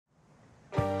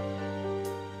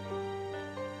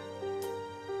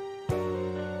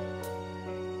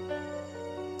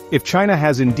If China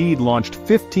has indeed launched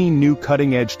 15 new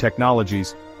cutting-edge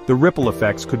technologies, the ripple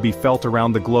effects could be felt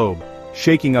around the globe,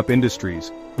 shaking up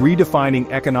industries, redefining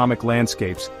economic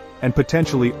landscapes, and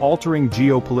potentially altering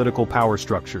geopolitical power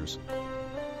structures.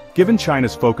 Given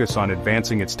China's focus on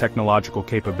advancing its technological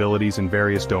capabilities in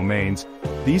various domains,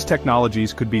 these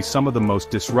technologies could be some of the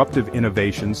most disruptive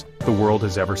innovations the world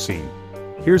has ever seen.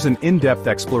 Here's an in-depth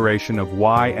exploration of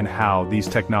why and how these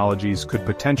technologies could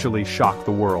potentially shock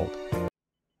the world.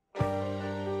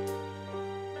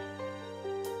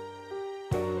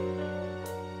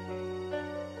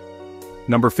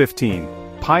 Number 15.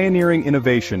 Pioneering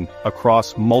innovation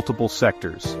across multiple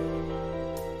sectors.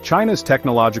 China's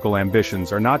technological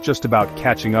ambitions are not just about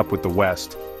catching up with the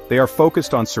West, they are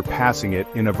focused on surpassing it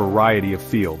in a variety of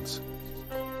fields.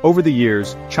 Over the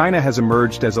years, China has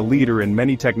emerged as a leader in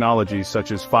many technologies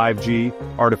such as 5G,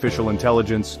 artificial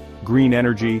intelligence, green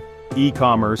energy,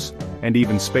 e-commerce, and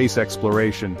even space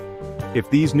exploration. If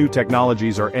these new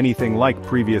technologies are anything like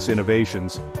previous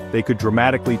innovations, they could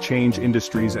dramatically change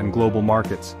industries and global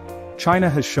markets. China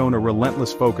has shown a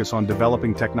relentless focus on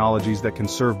developing technologies that can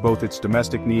serve both its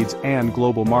domestic needs and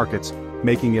global markets,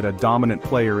 making it a dominant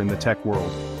player in the tech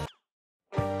world.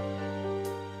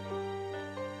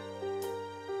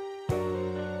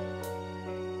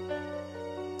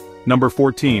 Number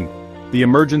 14. The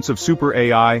emergence of super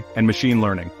AI and machine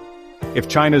learning. If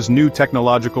China's new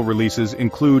technological releases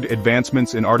include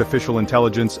advancements in artificial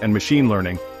intelligence and machine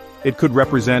learning, it could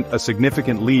represent a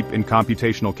significant leap in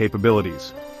computational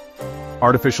capabilities.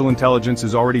 Artificial intelligence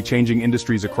is already changing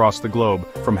industries across the globe,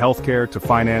 from healthcare to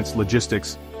finance,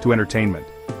 logistics, to entertainment.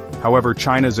 However,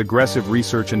 China's aggressive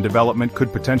research and development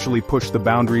could potentially push the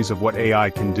boundaries of what AI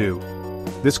can do.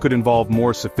 This could involve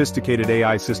more sophisticated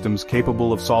AI systems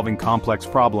capable of solving complex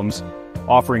problems,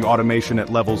 offering automation at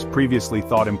levels previously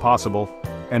thought impossible,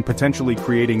 and potentially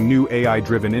creating new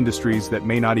AI-driven industries that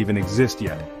may not even exist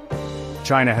yet.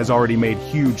 China has already made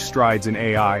huge strides in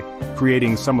AI,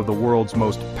 creating some of the world's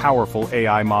most powerful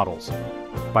AI models.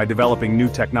 By developing new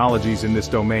technologies in this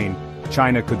domain,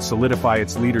 China could solidify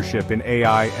its leadership in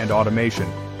AI and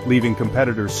automation, leaving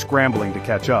competitors scrambling to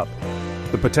catch up.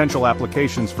 The potential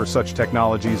applications for such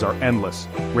technologies are endless,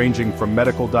 ranging from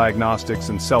medical diagnostics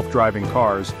and self-driving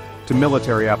cars, to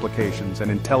military applications and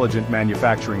intelligent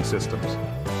manufacturing systems.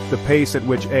 The pace at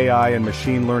which AI and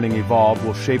machine learning evolve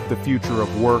will shape the future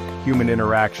of work, human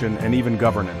interaction, and even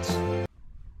governance.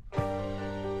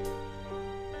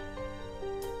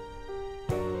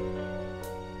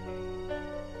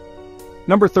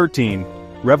 Number 13.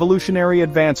 Revolutionary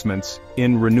advancements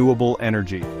in renewable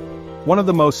energy. One of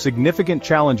the most significant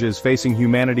challenges facing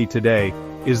humanity today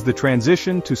is the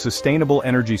transition to sustainable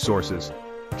energy sources.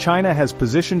 China has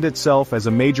positioned itself as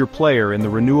a major player in the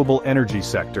renewable energy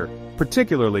sector,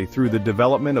 particularly through the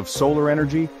development of solar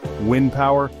energy, wind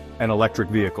power, and electric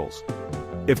vehicles.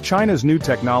 If China's new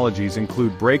technologies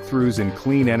include breakthroughs in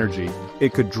clean energy,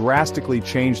 it could drastically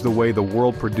change the way the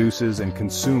world produces and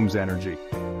consumes energy.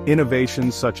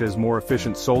 Innovations such as more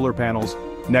efficient solar panels,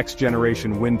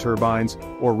 next-generation wind turbines,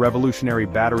 or revolutionary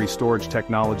battery storage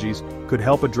technologies could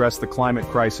help address the climate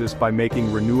crisis by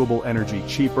making renewable energy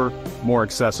cheaper, more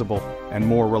accessible, and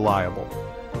more reliable.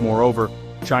 Moreover,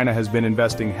 China has been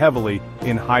investing heavily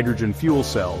in hydrogen fuel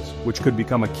cells, which could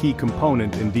become a key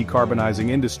component in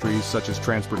decarbonizing industries such as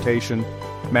transportation,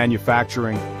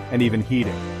 manufacturing, and even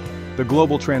heating. The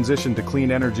global transition to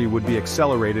clean energy would be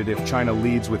accelerated if China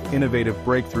leads with innovative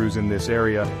breakthroughs in this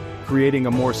area, creating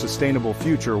a more sustainable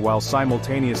future while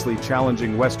simultaneously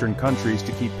challenging Western countries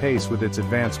to keep pace with its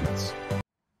advancements.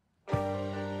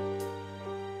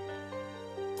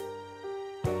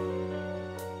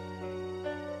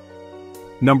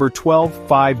 Number 12.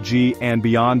 5G and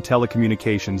beyond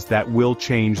telecommunications that will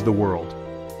change the world.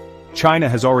 China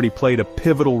has already played a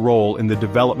pivotal role in the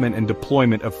development and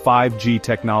deployment of 5G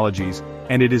technologies,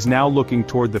 and it is now looking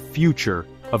toward the future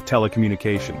of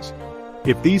telecommunications.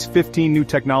 If these 15 new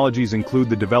technologies include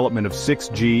the development of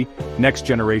 6G,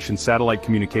 next-generation satellite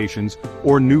communications,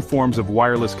 or new forms of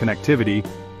wireless connectivity,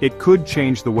 it could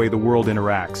change the way the world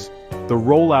interacts. The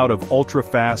rollout of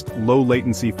ultra-fast,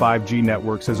 low-latency 5G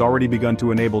networks has already begun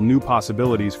to enable new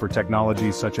possibilities for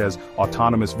technologies such as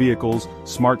autonomous vehicles,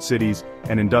 smart cities,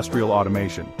 and industrial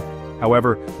automation.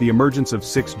 However, the emergence of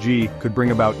 6G could bring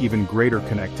about even greater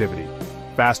connectivity,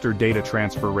 faster data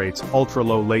transfer rates,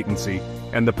 ultra-low latency,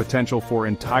 and the potential for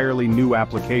entirely new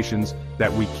applications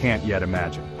that we can't yet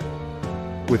imagine.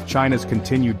 With China's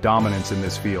continued dominance in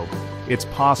this field, it's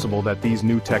possible that these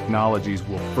new technologies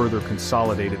will further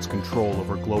consolidate its control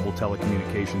over global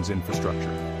telecommunications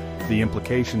infrastructure. The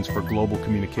implications for global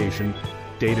communication,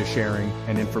 data sharing,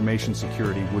 and information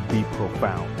security would be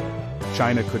profound.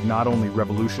 China could not only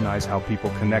revolutionize how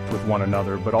people connect with one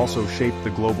another but also shape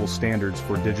the global standards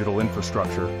for digital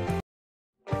infrastructure.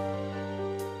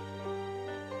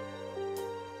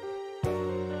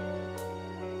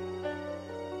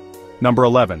 Number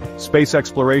 11. Space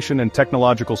exploration and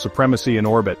technological supremacy in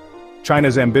orbit.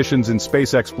 China's ambitions in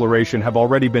space exploration have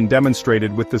already been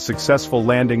demonstrated with the successful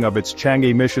landing of its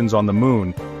Chang'e missions on the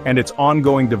Moon, and its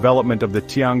ongoing development of the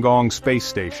Tiangong space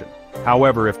station.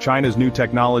 However, if China's new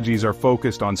technologies are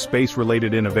focused on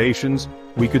space-related innovations,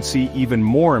 we could see even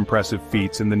more impressive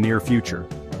feats in the near future.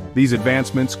 These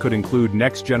advancements could include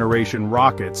next-generation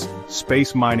rockets,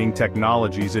 space mining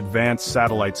technologies, advanced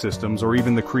satellite systems, or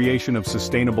even the creation of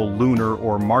sustainable lunar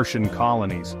or Martian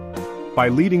colonies. By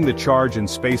leading the charge in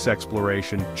space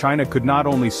exploration, China could not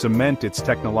only cement its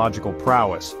technological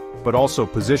prowess, but also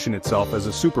position itself as a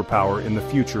superpower in the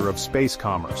future of space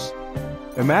commerce.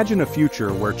 Imagine a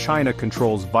future where China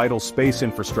controls vital space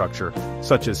infrastructure,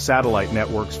 such as satellite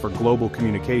networks for global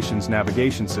communications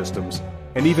navigation systems,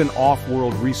 and even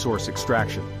off-world resource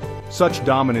extraction. Such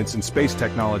dominance in space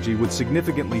technology would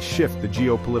significantly shift the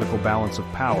geopolitical balance of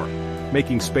power,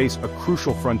 making space a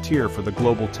crucial frontier for the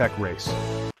global tech race.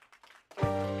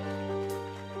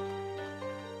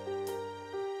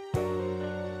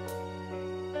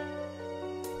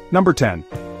 Number 10.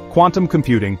 Quantum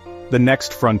computing, the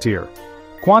next frontier.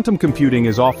 Quantum computing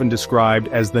is often described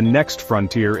as the next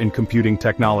frontier in computing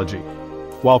technology.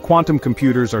 While quantum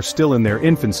computers are still in their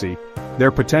infancy,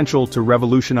 their potential to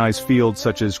revolutionize fields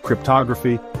such as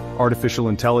cryptography, artificial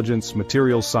intelligence,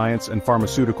 materials science, and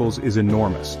pharmaceuticals is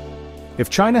enormous. If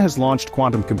China has launched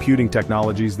quantum computing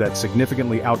technologies that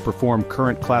significantly outperform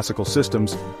current classical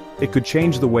systems, it could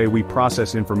change the way we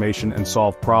process information and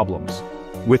solve problems.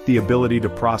 With the ability to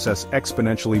process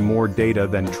exponentially more data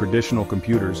than traditional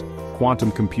computers,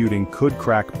 quantum computing could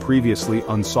crack previously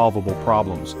unsolvable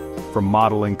problems, from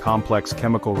modeling complex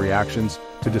chemical reactions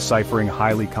to deciphering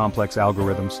highly complex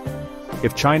algorithms.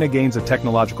 If China gains a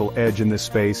technological edge in this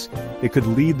space, it could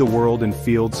lead the world in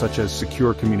fields such as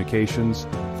secure communications,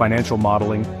 financial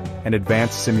modeling, and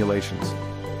advanced simulations.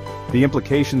 The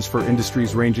implications for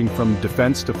industries ranging from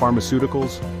defense to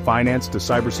pharmaceuticals, finance to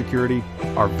cybersecurity,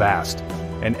 are vast.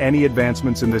 And any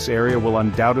advancements in this area will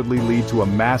undoubtedly lead to a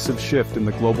massive shift in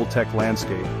the global tech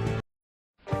landscape.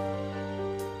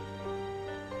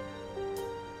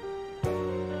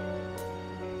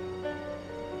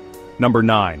 Number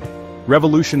 9.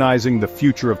 Revolutionizing the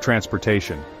future of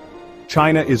transportation.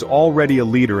 China is already a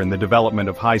leader in the development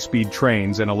of high-speed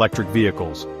trains and electric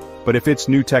vehicles, but if its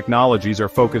new technologies are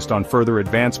focused on further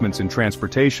advancements in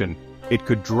transportation, it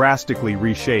could drastically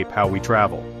reshape how we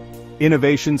travel.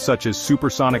 Innovations such as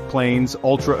supersonic planes,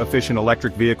 ultra-efficient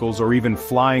electric vehicles, or even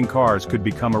flying cars could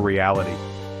become a reality.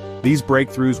 These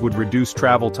breakthroughs would reduce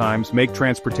travel times, make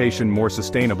transportation more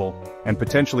sustainable, and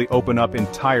potentially open up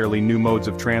entirely new modes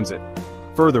of transit.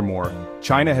 Furthermore,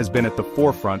 China has been at the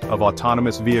forefront of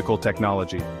autonomous vehicle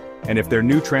technology, and if their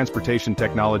new transportation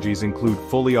technologies include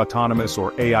fully autonomous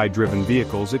or AI-driven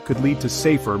vehicles, it could lead to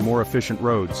safer, more efficient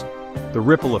roads. The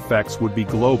ripple effects would be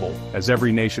global, as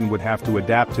every nation would have to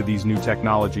adapt to these new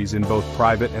technologies in both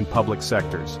private and public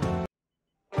sectors.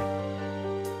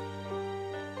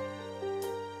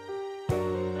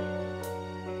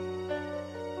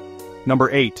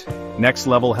 Number 8.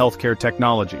 Next-level healthcare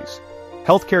technologies.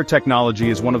 Healthcare technology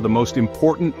is one of the most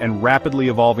important and rapidly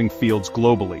evolving fields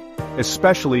globally,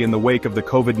 especially in the wake of the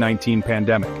COVID-19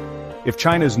 pandemic. If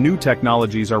China's new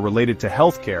technologies are related to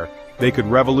healthcare, they could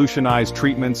revolutionize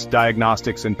treatments,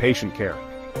 diagnostics, and patient care.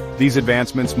 These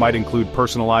advancements might include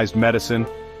personalized medicine,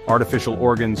 artificial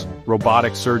organs,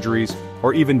 robotic surgeries,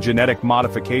 or even genetic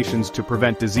modifications to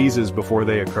prevent diseases before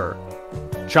they occur.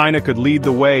 China could lead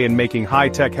the way in making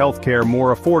high-tech healthcare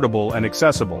more affordable and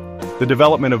accessible. The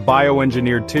development of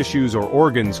bioengineered tissues or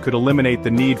organs could eliminate the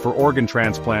need for organ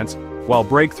transplants, while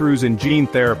breakthroughs in gene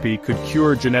therapy could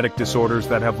cure genetic disorders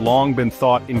that have long been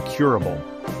thought incurable.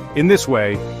 In this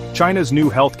way, China's new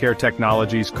healthcare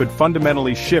technologies could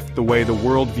fundamentally shift the way the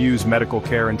world views medical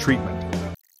care and treatment.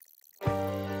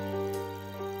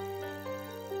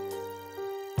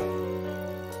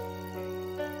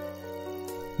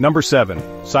 Number 7.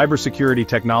 Cybersecurity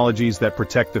technologies that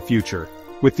protect the future.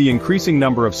 With the increasing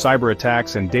number of cyber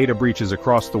attacks and data breaches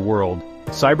across the world,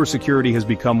 cybersecurity has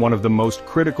become one of the most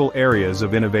critical areas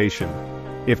of innovation.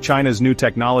 If China's new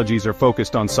technologies are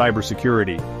focused on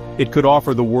cybersecurity, it could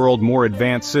offer the world more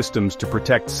advanced systems to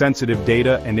protect sensitive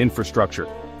data and infrastructure.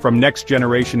 From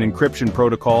next-generation encryption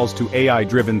protocols to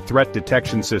AI-driven threat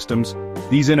detection systems,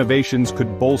 these innovations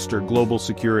could bolster global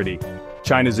security.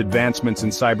 China's advancements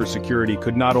in cybersecurity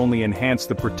could not only enhance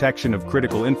the protection of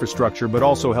critical infrastructure but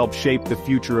also help shape the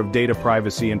future of data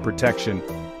privacy and protection.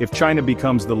 If China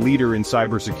becomes the leader in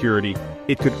cybersecurity,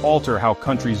 it could alter how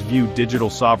countries view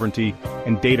digital sovereignty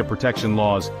and data protection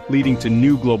laws, leading to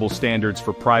new global standards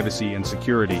for privacy and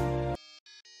security.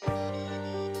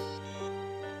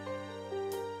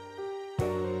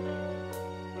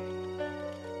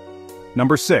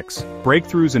 Number 6.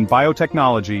 Breakthroughs in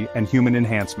biotechnology and human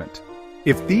enhancement.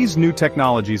 If these new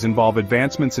technologies involve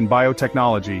advancements in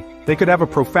biotechnology, they could have a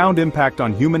profound impact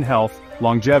on human health,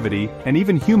 longevity, and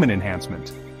even human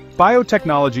enhancement.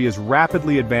 Biotechnology is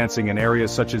rapidly advancing in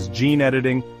areas such as gene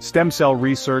editing, stem cell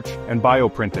research, and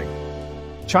bioprinting.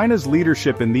 China's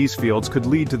leadership in these fields could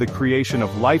lead to the creation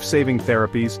of life-saving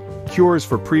therapies, cures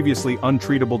for previously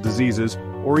untreatable diseases,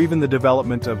 or even the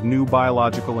development of new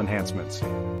biological enhancements.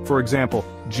 For example,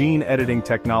 gene editing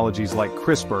technologies like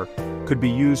CRISPR could be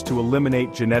used to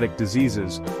eliminate genetic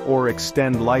diseases or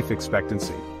extend life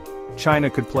expectancy. China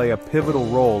could play a pivotal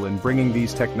role in bringing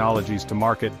these technologies to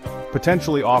market,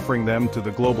 potentially offering them to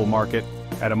the global market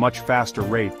at a much faster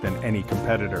rate than any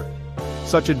competitor.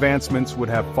 Such advancements would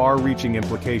have far-reaching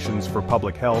implications for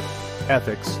public health,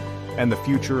 ethics, and the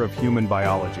future of human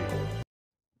biology.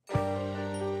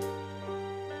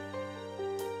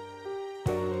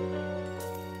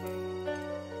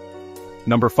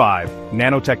 Number 5.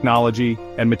 Nanotechnology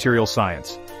and material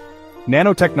science.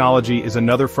 Nanotechnology is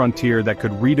another frontier that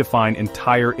could redefine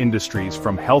entire industries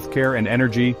from healthcare and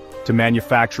energy to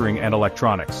manufacturing and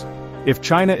electronics. If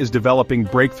China is developing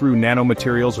breakthrough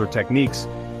nanomaterials or techniques,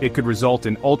 it could result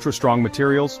in ultra-strong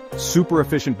materials,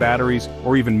 super-efficient batteries,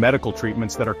 or even medical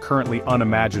treatments that are currently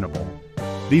unimaginable.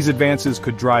 These advances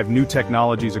could drive new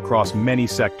technologies across many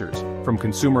sectors, from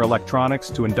consumer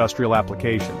electronics to industrial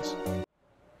applications.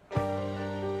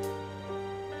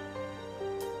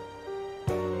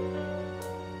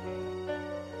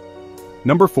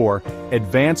 Number 4.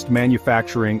 Advanced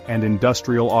manufacturing and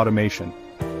industrial automation.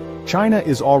 China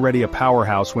is already a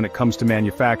powerhouse when it comes to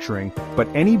manufacturing, but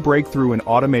any breakthrough in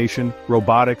automation,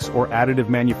 robotics, or additive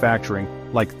manufacturing,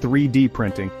 like 3D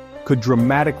printing, could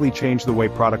dramatically change the way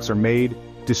products are made,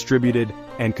 distributed,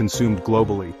 and consumed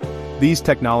globally. These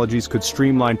technologies could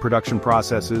streamline production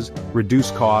processes, reduce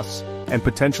costs, and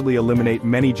potentially eliminate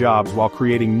many jobs while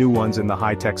creating new ones in the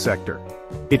high-tech sector.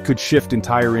 It could shift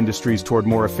entire industries toward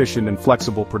more efficient and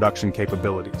flexible production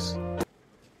capabilities.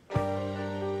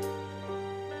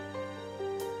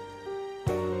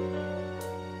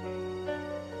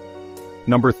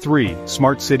 Number 3.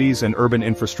 Smart cities and urban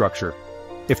infrastructure.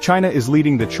 If China is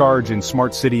leading the charge in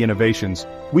smart city innovations,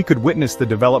 we could witness the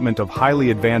development of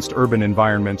highly advanced urban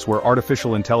environments where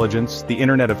artificial intelligence, the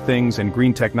Internet of Things, and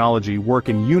green technology work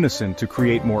in unison to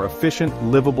create more efficient,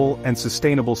 livable, and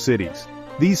sustainable cities.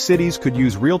 These cities could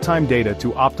use real-time data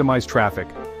to optimize traffic,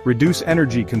 reduce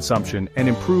energy consumption, and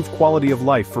improve quality of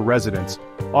life for residents,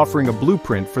 offering a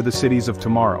blueprint for the cities of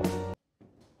tomorrow.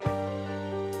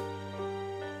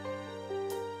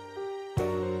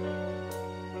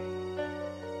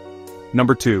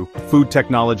 Number 2. Food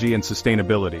technology and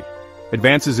sustainability.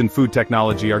 Advances in food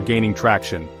technology are gaining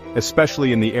traction,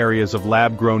 especially in the areas of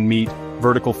lab-grown meat,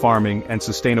 vertical farming, and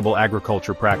sustainable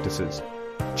agriculture practices.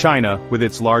 China, with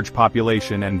its large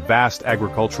population and vast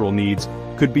agricultural needs,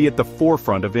 could be at the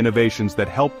forefront of innovations that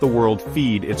help the world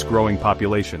feed its growing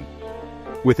population.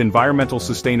 With environmental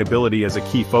sustainability as a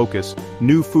key focus,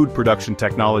 new food production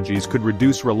technologies could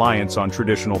reduce reliance on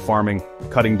traditional farming,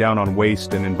 cutting down on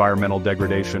waste and environmental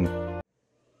degradation.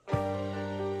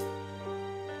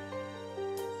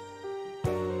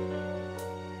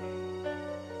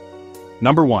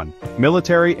 Number 1.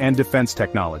 Military and defense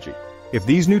technology. If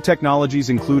these new technologies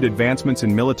include advancements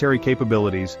in military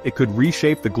capabilities, it could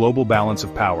reshape the global balance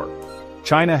of power.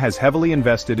 China has heavily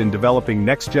invested in developing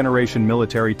next-generation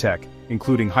military tech,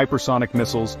 including hypersonic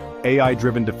missiles,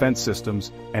 AI-driven defense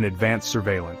systems, and advanced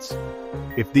surveillance.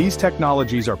 If these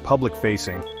technologies are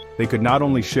public-facing, they could not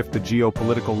only shift the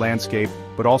geopolitical landscape,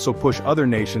 but also push other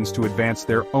nations to advance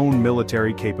their own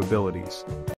military capabilities.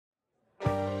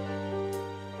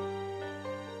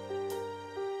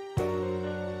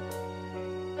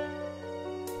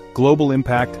 Global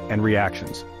impact and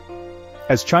reactions.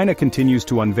 As China continues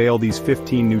to unveil these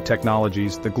 15 new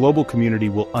technologies, the global community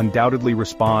will undoubtedly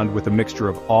respond with a mixture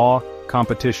of awe,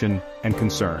 competition, and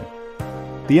concern.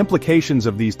 The implications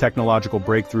of these technological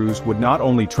breakthroughs would not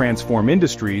only transform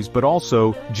industries but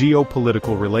also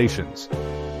geopolitical relations.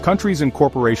 Countries and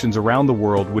corporations around the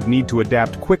world would need to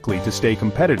adapt quickly to stay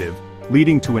competitive,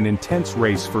 leading to an intense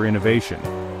race for innovation.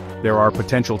 There are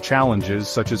potential challenges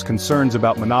such as concerns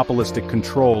about monopolistic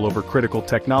control over critical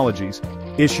technologies,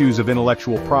 issues of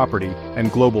intellectual property, and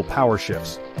global power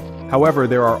shifts. However,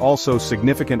 there are also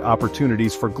significant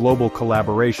opportunities for global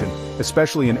collaboration,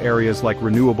 especially in areas like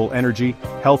renewable energy,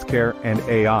 healthcare, and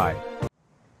AI.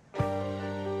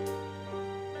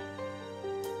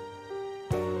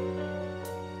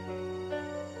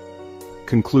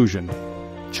 Conclusion.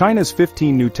 China's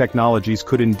 15 new technologies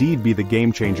could indeed be the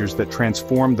game-changers that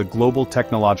transform the global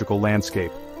technological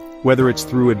landscape. Whether it's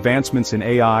through advancements in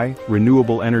AI,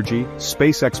 renewable energy,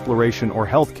 space exploration, or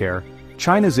healthcare,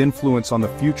 China's influence on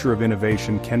the future of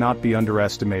innovation cannot be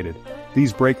underestimated.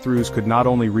 These breakthroughs could not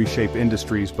only reshape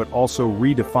industries but also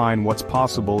redefine what's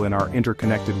possible in our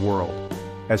interconnected world.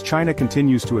 As China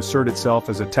continues to assert itself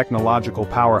as a technological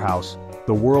powerhouse,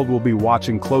 the world will be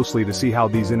watching closely to see how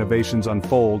these innovations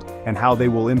unfold and how they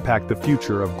will impact the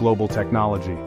future of global technology.